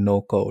moved on to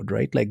no code,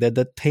 right? Like they're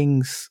the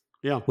things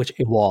which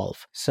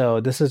evolve.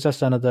 So this is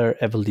just another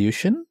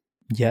evolution.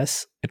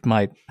 Yes, it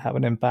might have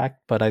an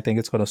impact, but I think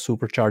it's going to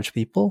supercharge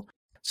people.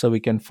 So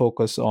we can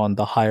focus on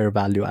the higher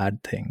value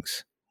add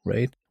things,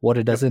 right? What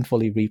it doesn't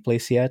fully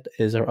replace yet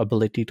is our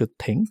ability to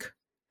think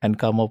and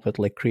come up with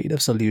like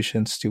creative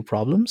solutions to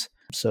problems.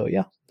 So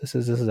yeah, this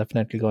is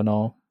definitely going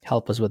to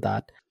help us with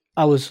that.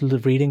 I was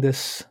reading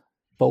this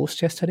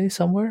post yesterday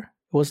somewhere.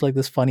 It was like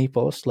this funny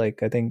post.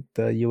 Like I think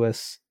the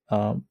US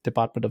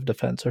Department of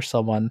Defense or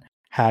someone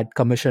had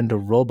commissioned a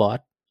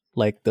robot,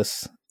 like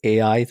this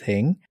AI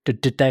thing, to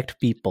detect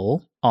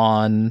people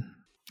on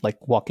like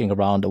walking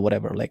around or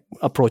whatever, like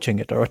approaching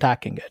it or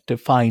attacking it to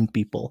find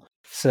people.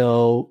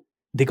 So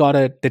they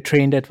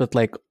trained it with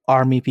like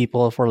army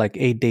people for like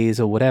 8 days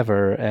or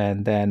whatever.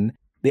 And then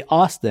they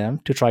asked them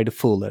to try to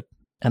fool it.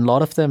 And a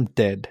lot of them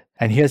did.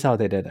 And here's how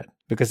they did it.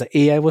 Because the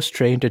AI was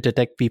trained to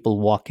detect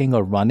people walking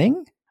or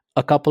running.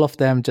 A couple of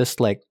them just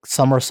like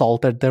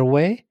somersaulted their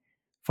way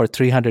for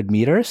 300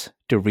 meters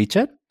to reach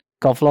it. A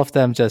couple of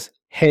them just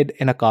hid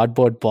in a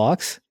cardboard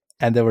box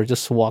and they were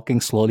just walking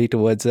slowly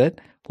towards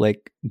it,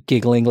 like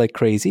giggling like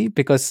crazy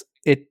because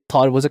it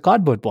thought it was a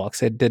cardboard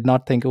box. It did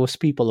not think it was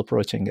people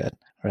approaching it,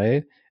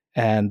 right?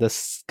 And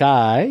this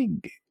guy,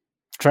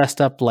 dressed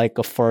up like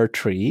a fir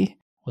tree,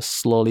 was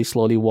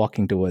slowly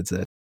walking towards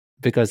it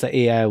because the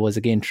AI was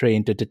again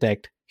trained to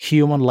detect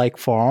human-like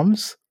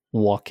forms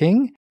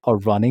walking or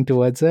running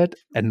towards it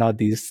and not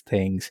these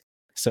things.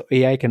 So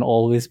AI can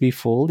always be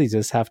fooled. You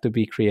just have to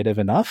be creative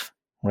enough,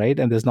 right?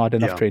 And there's not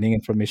enough training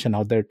information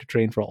out there to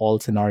train for all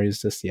scenarios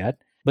just yet.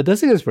 But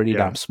this thing is pretty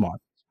damn smart.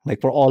 Like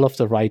for all of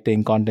the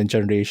writing, content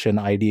generation,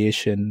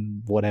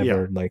 ideation,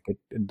 whatever, like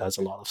it does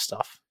a lot of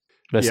stuff.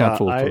 But it's not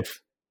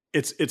foolproof.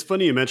 It's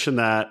funny you mentioned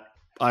that.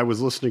 I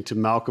was listening to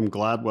Malcolm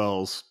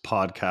Gladwell's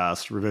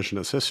podcast,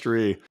 Revisionist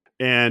History,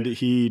 and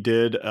he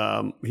did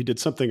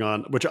something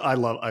on which I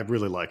love. I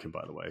really like him,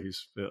 by the way.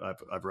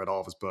 I've read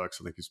all of his books.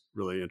 I think he's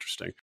really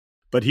interesting.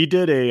 But he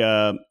did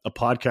a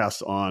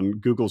podcast on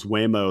Google's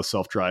Waymo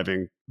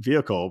self-driving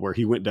vehicle where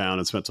he went down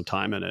and spent some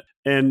time in it.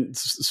 And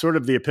sort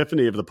of the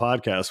epiphany of the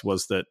podcast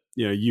was that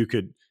you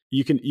could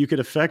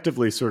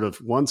effectively sort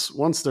of once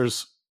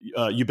there's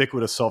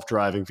ubiquitous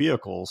self-driving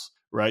vehicles,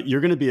 right?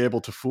 You're going to be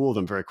able to fool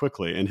them very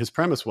quickly. And his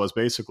premise was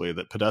basically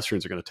that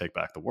pedestrians are going to take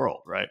back the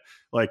world, right?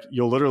 Like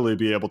you'll literally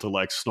be able to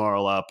like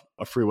snarl up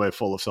a freeway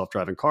full of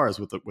self-driving cars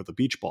with a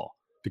beach ball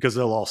because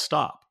they'll all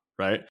stop,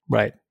 right?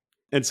 Right.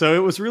 And so it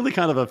was really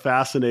kind of a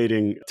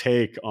fascinating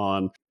take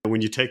on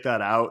when you take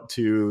that out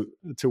to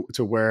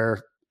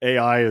where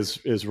AI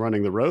is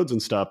running the roads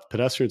and stuff,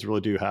 pedestrians really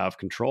do have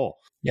control.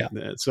 Yeah.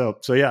 So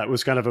yeah, it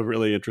was kind of a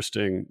really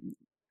interesting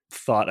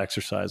thought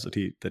exercise that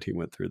he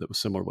went through that was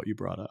similar to what you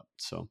brought up.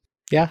 So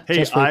yeah, hey,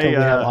 just wait till we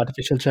have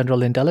artificial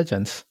general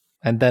intelligence.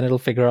 And then it'll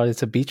figure out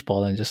it's a beach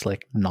ball and just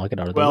like knock it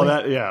out of the way.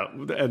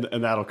 Well,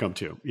 and that'll come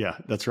too. Yeah,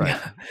 that's right.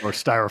 Or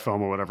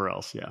styrofoam or whatever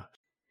else. Yeah.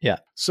 Yeah.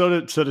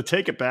 So to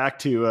take it back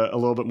to a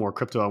little bit more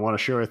crypto, I want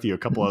to share with you a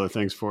couple Mhm. other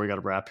things before we got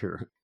to wrap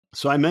here.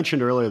 So I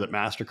mentioned earlier that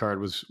Mastercard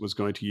was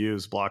going to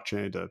use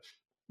blockchain to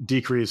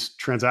decrease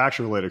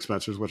transaction related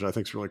expenses, which I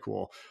think is really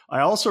cool. I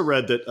also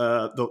read that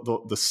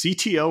the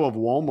CTO of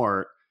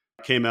Walmart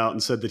came out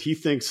and said that he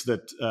thinks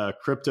that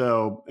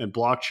crypto and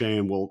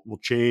blockchain will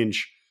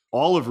change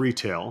all of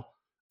retail,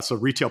 so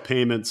retail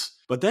payments.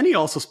 But then he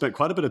also spent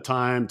quite a bit of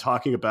time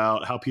talking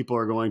about how people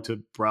are going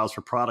to browse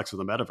for products in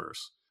the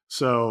metaverse.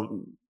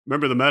 So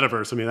remember the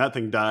metaverse? I mean, that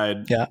thing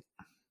died. Yeah.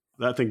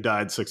 That thing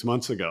died 6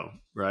 months ago,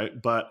 right?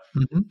 But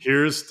Hmm.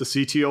 here's the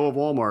CTO of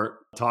Walmart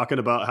talking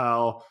about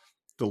how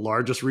the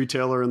largest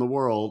retailer in the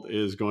world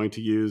is going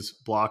to use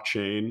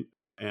blockchain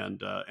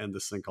and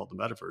this thing called the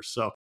metaverse.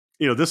 So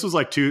this was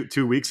like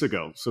two weeks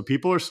ago. So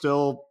people are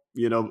still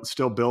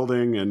still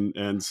building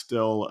and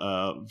still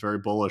very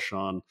bullish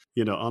on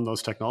on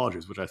those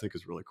technologies, which I think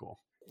is really cool.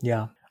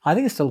 Yeah. I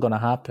think it's still going to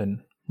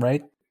happen,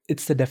 right?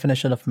 It's the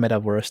definition of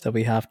metaverse that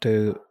we have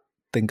to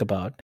think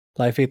about.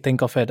 Like if you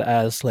think of it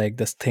as like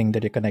this thing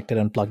that you're connected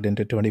and plugged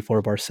into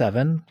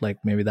 24/7, like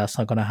maybe that's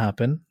not going to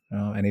happen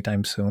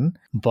anytime soon.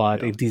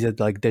 But Yeah, if these are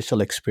like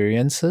digital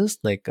experiences,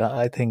 like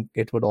I think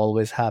it would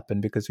always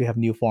happen because we have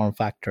new form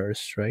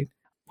factors, right?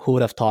 Who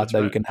would have thought that's that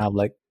you right. can have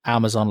like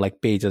Amazon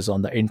like pages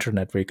on the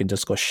internet where you can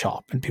just go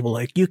shop and people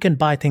like you can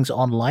buy things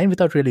online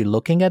without really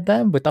looking at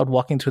them, without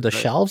walking through the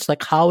Right. shelves?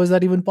 Like how is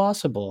that even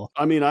possible?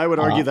 I mean, I would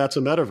Uh, argue that's a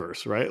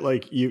metaverse, right?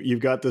 Like you've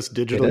got this it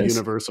digital is.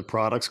 universe of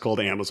products called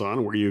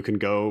Amazon where you can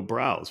go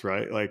browse,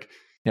 right? Like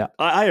Yeah.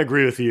 I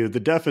agree with you. The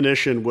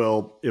definition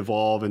will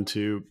evolve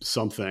into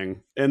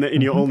something, and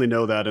you Hmm. only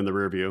know that in the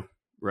rear view,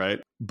 right?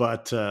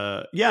 But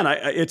yeah, and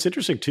it's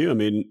interesting too. I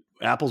mean,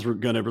 Apple's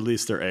going to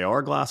release their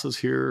AR glasses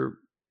here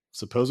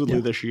supposedly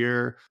Yeah. this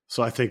year,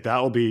 so I think that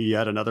will be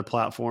yet another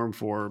platform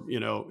for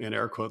in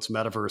air quotes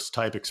metaverse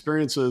type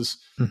experiences.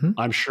 Hmm.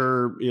 I'm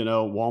sure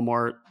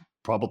Walmart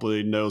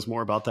probably knows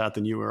more about that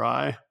than you or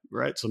I,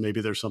 right? So maybe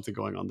there's something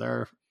going on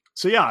there.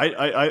 So yeah,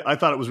 I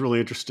thought it was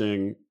really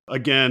interesting.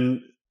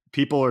 Again,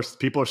 people are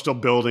still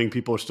building,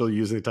 people are still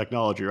using the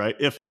technology, right?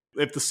 If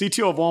the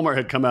CTO of Walmart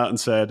had come out and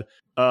said,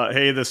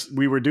 "Hey,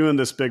 we were doing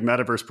this big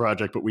metaverse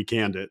project, but we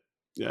canned it,"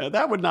 yeah, Yeah.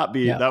 that would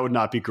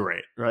not be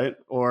great, right?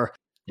 Or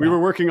we Yeah. were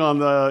working on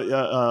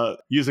the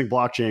using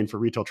blockchain for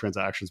retail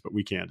transactions, but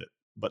we canned it.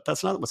 But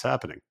that's not what's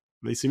happening.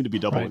 They seem to be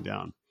Right. doubling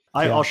down.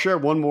 Yeah. I'll share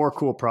one more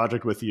cool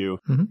project with you.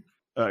 Hmm.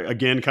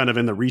 Again, kind of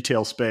in the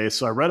retail space.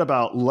 So I read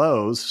about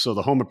Lowe's, so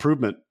the home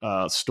improvement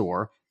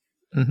store.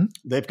 Hmm.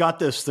 They've got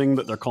this thing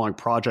that they're calling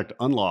Project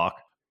Unlock,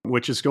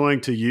 which is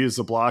going to use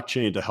the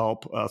blockchain to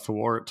help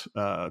thwart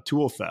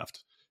tool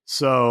theft.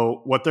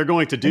 So what they're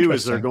going to do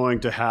is Interesting. they're going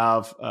to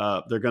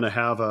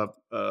have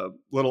a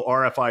little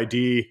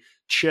RFID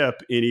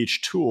chip in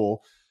each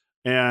tool,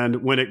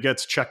 and when it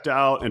gets checked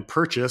out and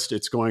purchased,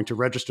 it's going to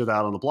register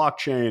that on the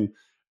blockchain.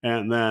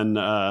 And then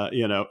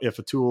if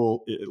a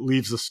tool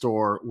leaves the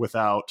store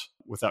without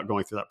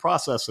going through that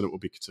process, then it will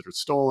be considered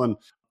stolen.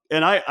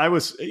 And I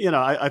was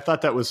I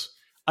thought that was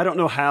I don't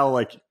know how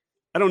I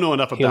don't know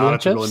enough about Helium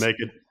it to really chips? make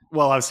it.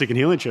 Well, I was thinking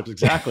helium chips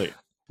exactly.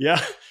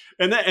 Yeah.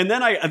 And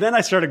then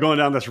I started going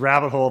down this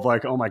rabbit hole of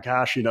like, oh my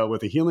gosh,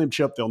 with a helium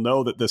chip, they'll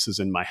know that this is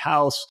in my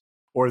house,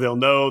 or they'll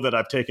know that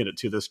I've taken it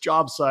to this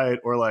job site,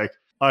 or like,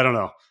 I don't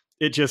know.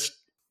 It just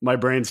my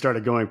brain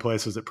started going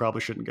places it probably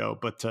shouldn't go.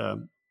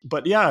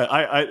 But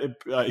yeah,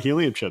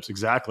 helium chips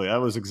exactly.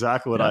 That was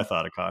exactly what Yeah. I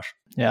thought, Akash.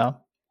 Yeah.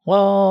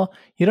 Well,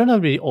 you don't have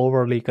to be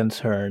overly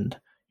concerned.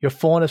 Your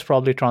phone is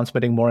probably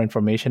transmitting more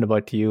information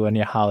about you and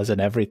your house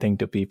and everything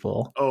to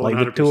people. Oh, Like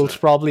the tools 100%.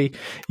 probably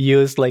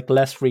used like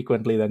less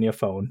frequently than your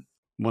phone.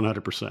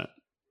 100%.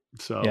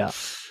 So, Yeah.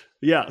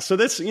 yeah. So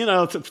this,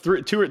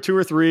 two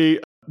or three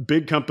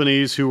big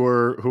companies who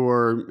are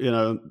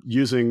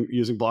using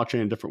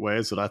blockchain in different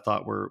ways that I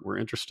thought were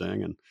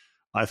interesting, and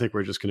I think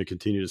we're just going to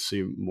continue to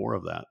see more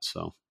of that.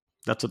 So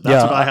that's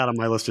Yeah. what I had on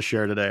my list to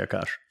share today,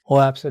 Akash. Oh,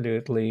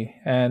 absolutely.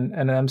 And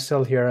I'm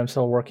still here. I'm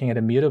still working at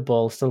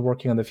Immutable, still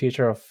working on the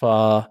future of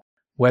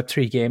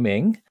Web3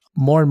 gaming.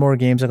 More and more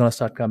games are going to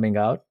start coming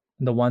out.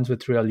 The ones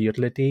with real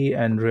utility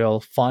and real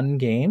fun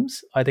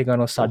games, I think, are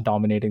going to start Cool.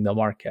 dominating the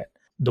market.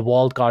 The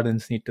walled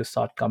gardens need to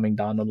start coming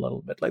down a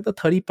little bit. Like the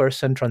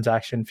 30%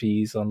 transaction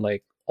fees on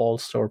like all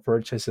store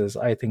purchases,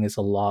 I think is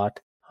a lot.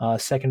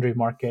 Secondary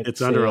market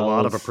It's under a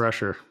lot of sales,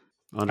 pressure.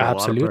 Under a lot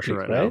of pressure absolutely,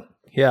 right now. right?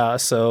 Yeah,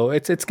 so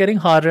it's getting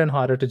harder and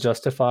harder to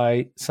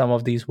justify some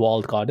of these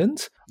walled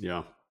gardens.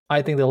 Yeah.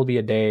 I think there'll be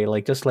a day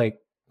like just like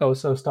so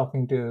I was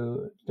talking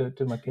to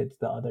my kids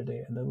the other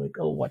day and they're like,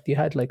 oh, what, you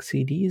had like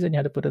CDs and you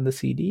had to put in the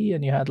CD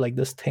and you had like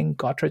this thing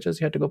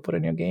cartridges you had to go put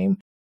in your game.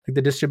 Like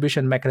the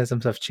distribution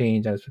mechanisms have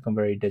changed and it's become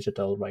very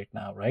digital right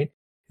now, right?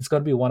 It's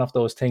going to be one of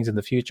those things in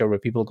the future where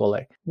people go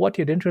like, what,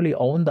 you didn't really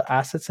own the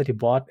assets that you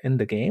bought in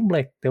the game?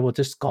 Like they were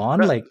just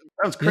gone? That, Like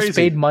that was you just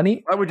paid crazy.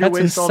 money? Why would you That's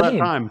waste all that insane.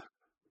 time?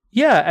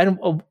 Yeah,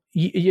 and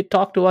you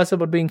talk to us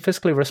about being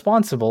fiscally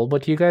responsible,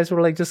 but you guys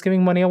were like just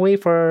giving money away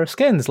for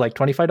skins, like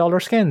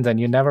 $25 skins, and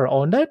you never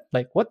owned it?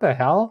 Like, what the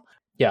hell?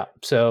 Yeah,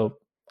 so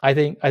I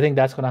think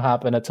that's going to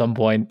happen at some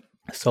point.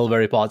 Still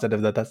very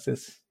positive that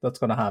that's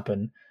going to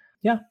happen.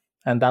 Yeah,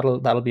 and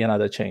that'll be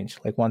another change.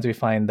 Like once we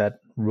find that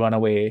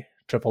runaway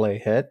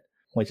AAA hit,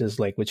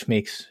 which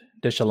makes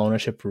digital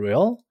ownership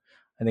real,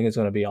 I think it's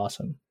going to be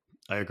awesome.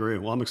 I agree.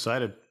 Well, I'm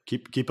excited.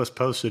 Keep us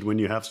posted when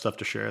you have stuff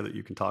to share that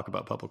you can talk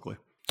about publicly.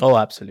 Oh,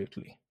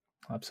 absolutely,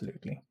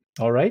 absolutely.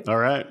 All right. All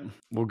right.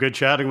 Well, good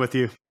chatting with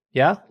you.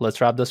 Yeah,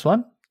 let's wrap this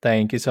one.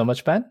 Thank you so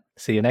much, Ben.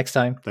 See you next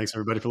time. Thanks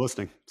everybody for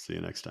listening. See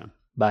you next time.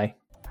 Bye.